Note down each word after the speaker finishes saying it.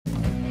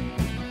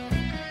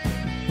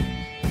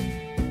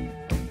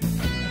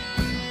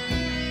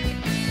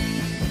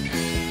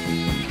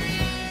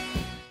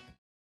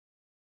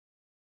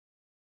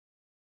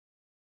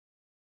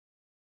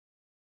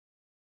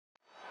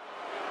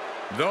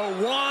the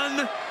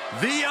one,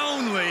 the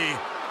only,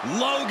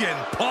 Logan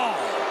Paul.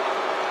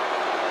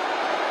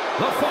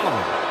 The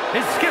following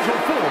is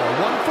scheduled for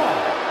one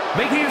fall,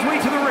 making his way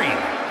to the ring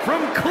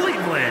from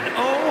Cleveland,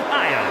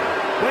 Ohio,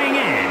 weighing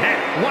in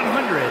at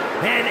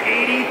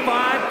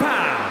 185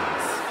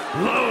 pounds,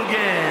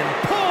 Logan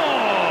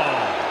Paul.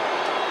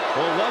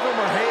 Well, love him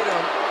or hate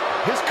him,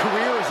 his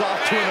career is off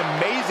to an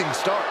amazing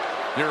start.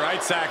 You're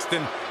right,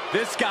 Saxton.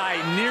 This guy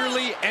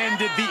nearly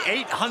ended the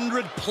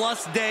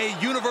 800-plus day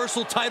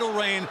Universal title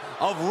reign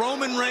of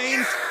Roman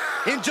Reigns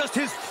in just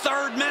his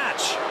third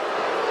match.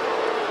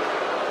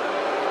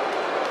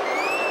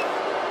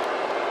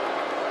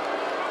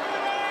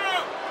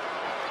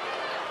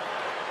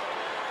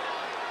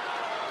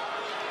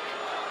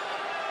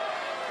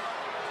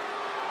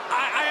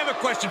 I have a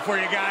question for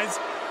you guys.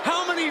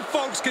 How many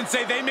folks can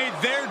say they made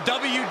their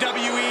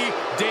WWE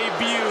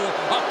debut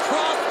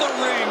across the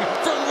ring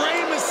from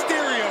Rey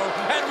Mysterio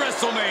at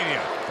WrestleMania?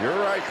 You're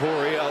right,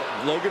 Corey.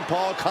 Logan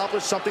Paul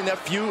accomplished something that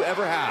few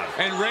ever have.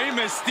 And Rey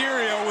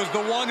Mysterio was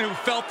the one who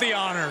felt the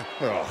honor.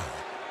 Oh.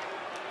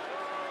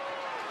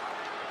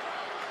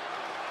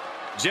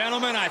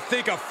 Gentlemen, I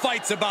think a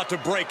fight's about to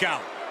break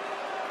out.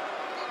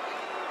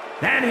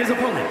 And his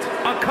opponent,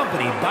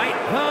 accompanied by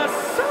the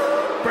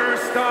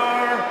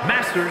Superstar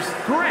Masters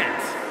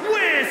Grant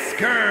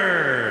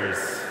Whiskers,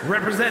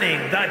 representing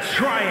the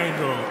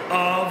Triangle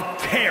of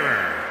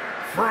Terror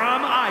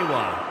from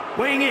Iowa,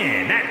 weighing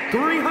in at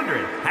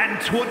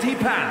 320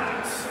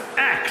 pounds,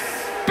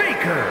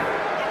 X-Baker.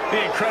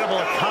 The incredible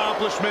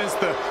accomplishments,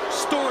 the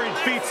storied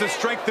feats of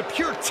strength, the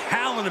pure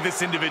talent of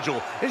this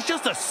individual is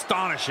just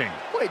astonishing.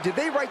 Wait, did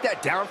they write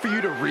that down for you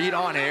to read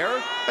on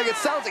air? Like, it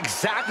sounds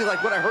exactly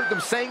like what I heard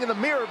them saying in the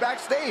mirror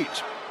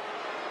backstage.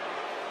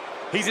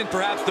 He's in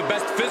perhaps the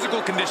best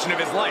physical condition of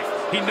his life.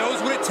 He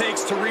knows what it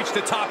takes to reach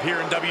the top here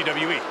in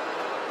WWE.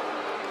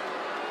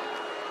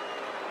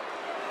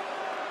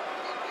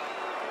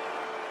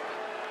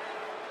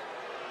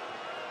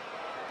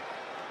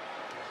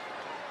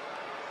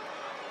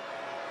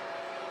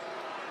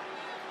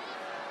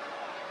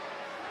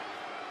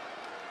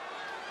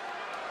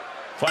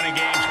 Fun and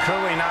games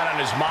clearly not on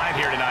his mind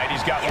here tonight.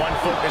 He's got one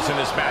focus in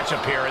this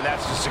matchup here, and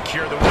that's to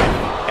secure the win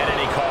at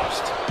any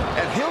cost.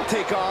 And he'll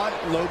take on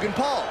Logan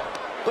Paul.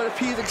 But if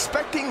he's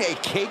expecting a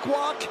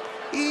cakewalk,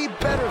 he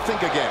better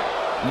think again.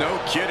 No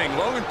kidding.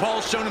 Logan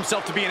Paul's shown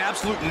himself to be an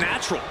absolute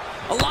natural.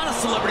 A lot of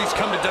celebrities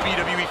come to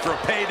WWE for a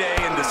payday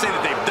and to say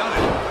that they've done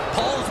it.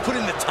 Paul has put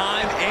in the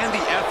time and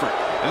the effort,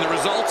 and the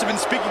results have been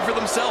speaking for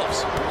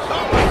themselves.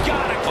 Oh, my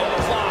God, a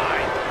clothesline.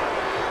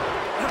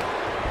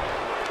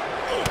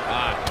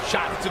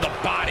 Shot to the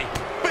body.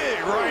 Big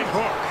right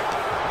hook.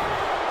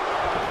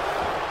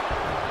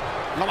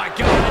 Oh, my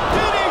God, a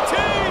DDT.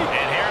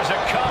 And here's a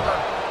cover.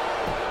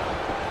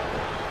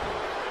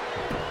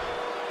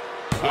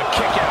 A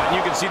kick out, and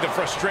you can see the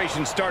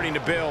frustration starting to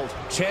build.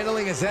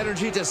 Channeling his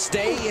energy to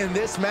stay in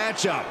this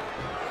matchup.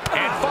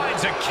 And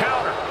finds a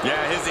counter.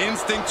 Yeah, his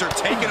instincts are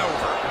taking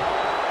over.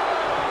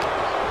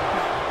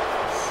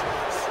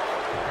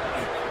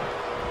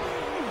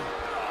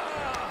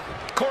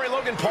 Corey,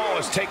 Logan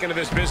Paul has taken to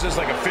this business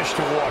like a fish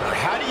to water.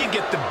 How do you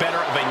get the better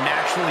of a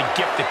naturally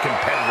gifted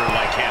competitor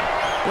like him?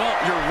 Well,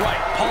 you're right.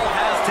 Paul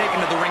has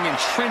taken to the ring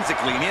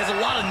intrinsically, and he has a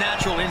lot of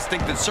natural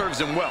instinct that serves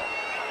him well.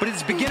 But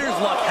his beginner's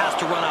luck has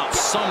to run out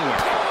somewhere.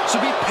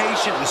 So be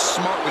patient and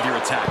smart with your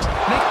attacks.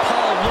 Make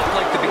Paul look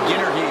like the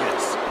beginner he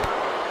is.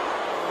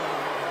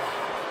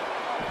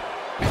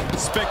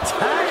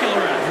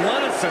 Spectacular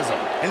athleticism.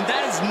 And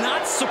that is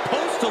not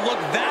supposed to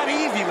look that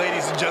easy,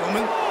 ladies and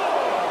gentlemen.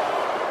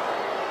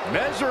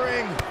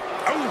 Measuring.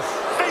 Oh,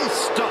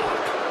 face stop.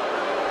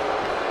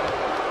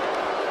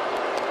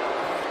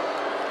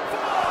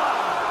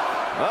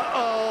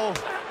 Uh-oh.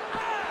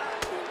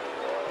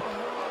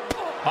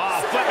 Oh,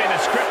 flipping the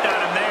script on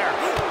him there.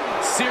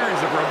 Series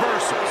of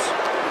reversals.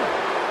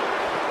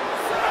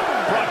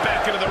 Brought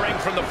back into the ring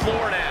from the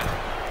floor now.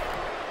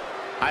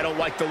 I don't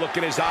like the look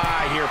in his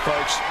eye here,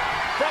 folks.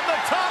 From the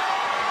top.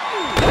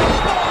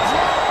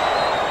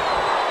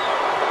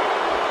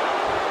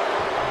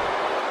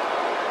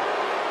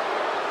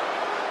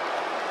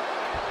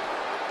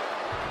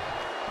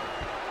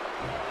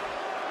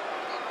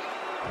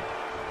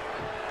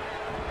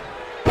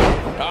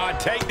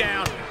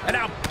 Takedown, and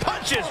now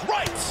punches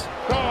rights.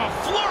 Oh, a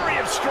flurry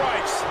of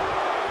strikes.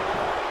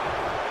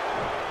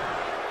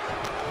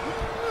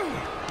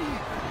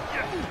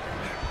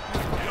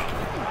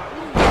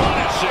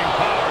 Punishing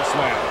power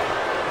slam.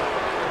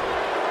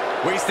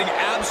 Wasting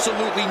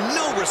absolutely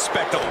no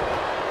respect on him.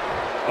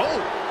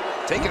 Oh,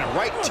 taking it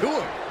right to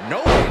him.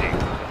 No waiting.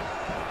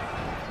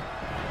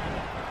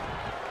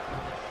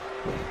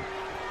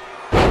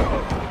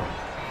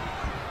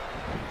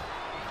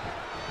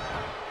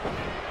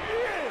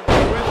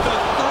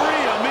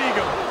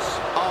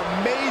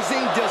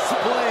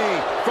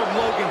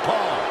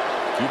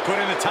 You put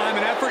in the time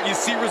and effort, you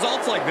see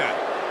results like that.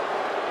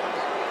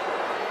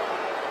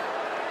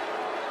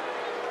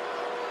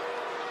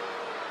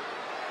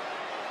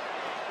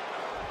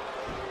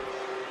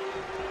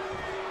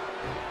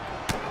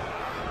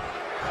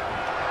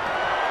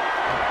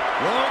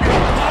 Logan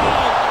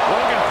Paul.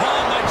 Logan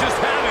Paul might just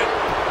have it.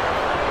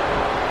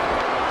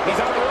 He's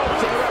on the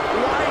ropes, and the ref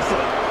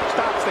wisely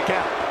stops the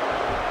count.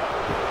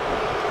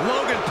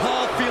 Logan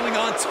Paul feeling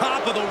on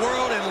top of the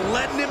world and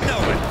letting him know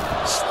it.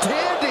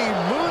 Standing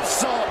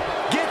moonsault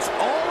gets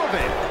all of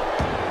it.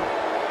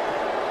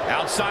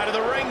 Outside of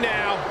the ring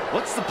now.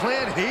 What's the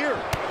plan here?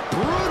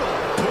 Brutal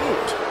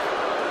boot.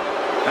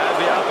 Has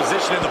the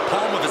opposition in the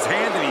palm of his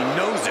hand, and he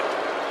knows it.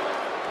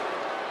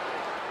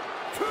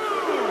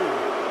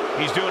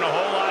 He's doing a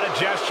whole lot of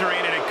gesturing,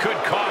 and it could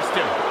cost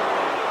him.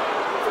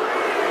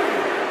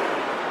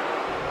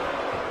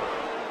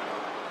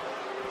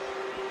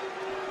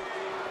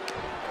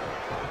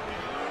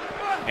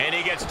 And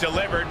he gets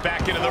delivered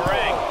back into the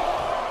ring.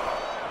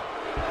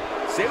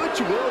 Say what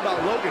you will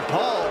about Logan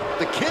Paul,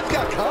 the kid's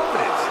got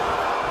confidence.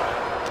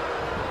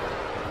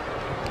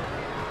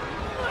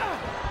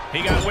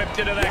 He got whipped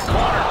into that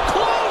corner.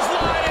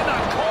 Clothesline in the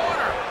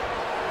corner.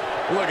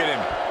 Look at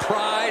him.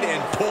 Pride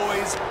and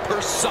poise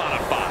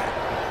personified.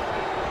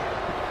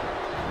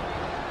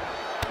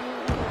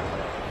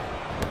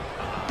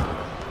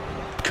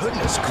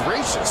 Goodness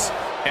gracious.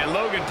 And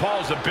Logan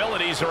Paul's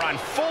abilities are on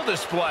full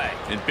display.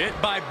 And bit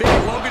by bit,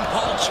 Logan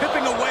Paul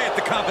chipping away at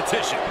the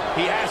competition.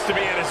 He has to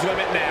be at his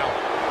limit now.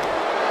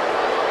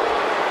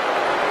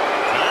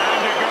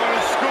 Time to go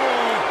to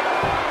school.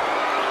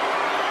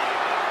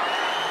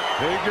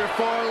 Figure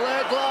 4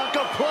 leg lock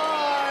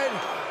applied.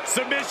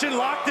 Submission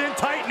locked in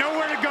tight,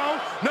 nowhere to go,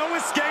 no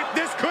escape.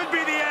 This could be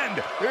the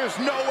end. There's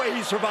no way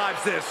he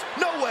survives this.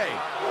 No way.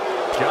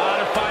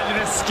 Gotta find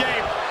an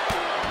escape.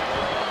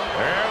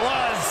 There it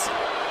was.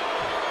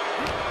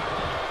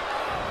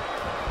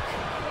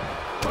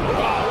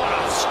 Oh, what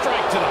a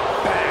strike to the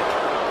back.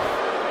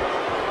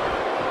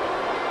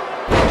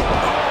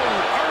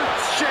 Oh,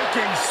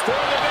 earth-shaking For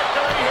the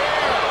victory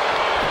here.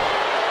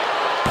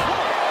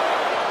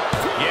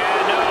 Yeah,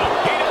 no,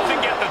 he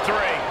doesn't get the 3.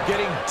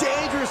 Getting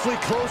dangerously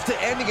close to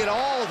ending it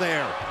all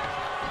there.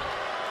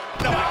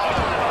 No,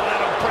 oh,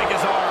 that'll break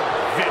his arm.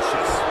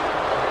 Vicious.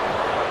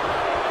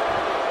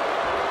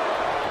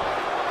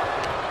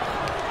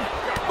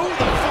 Ooh,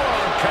 the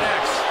forearm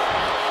connects.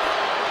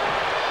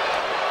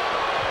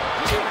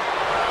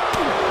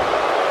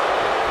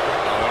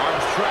 Oh,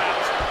 arm's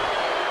trapped.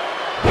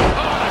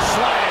 Oh, the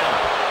slam.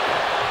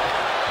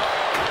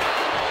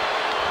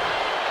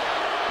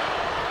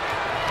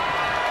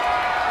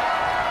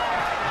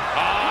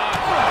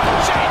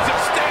 Shades of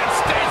Stan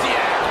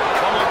Stasiak.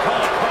 Someone call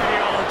a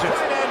cardiologist.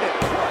 Try to end it.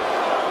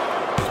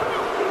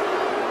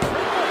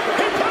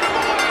 He put him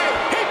away.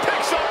 He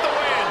picks up the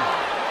win.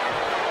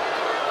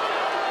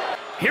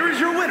 Here is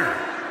your winner,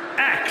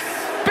 X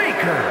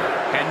Baker.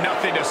 And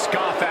nothing to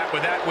scoff at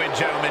with that win,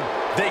 gentlemen.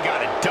 They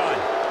got it done.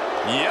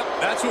 Yep,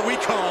 that's what we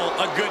call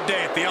a good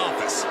day at the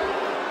office.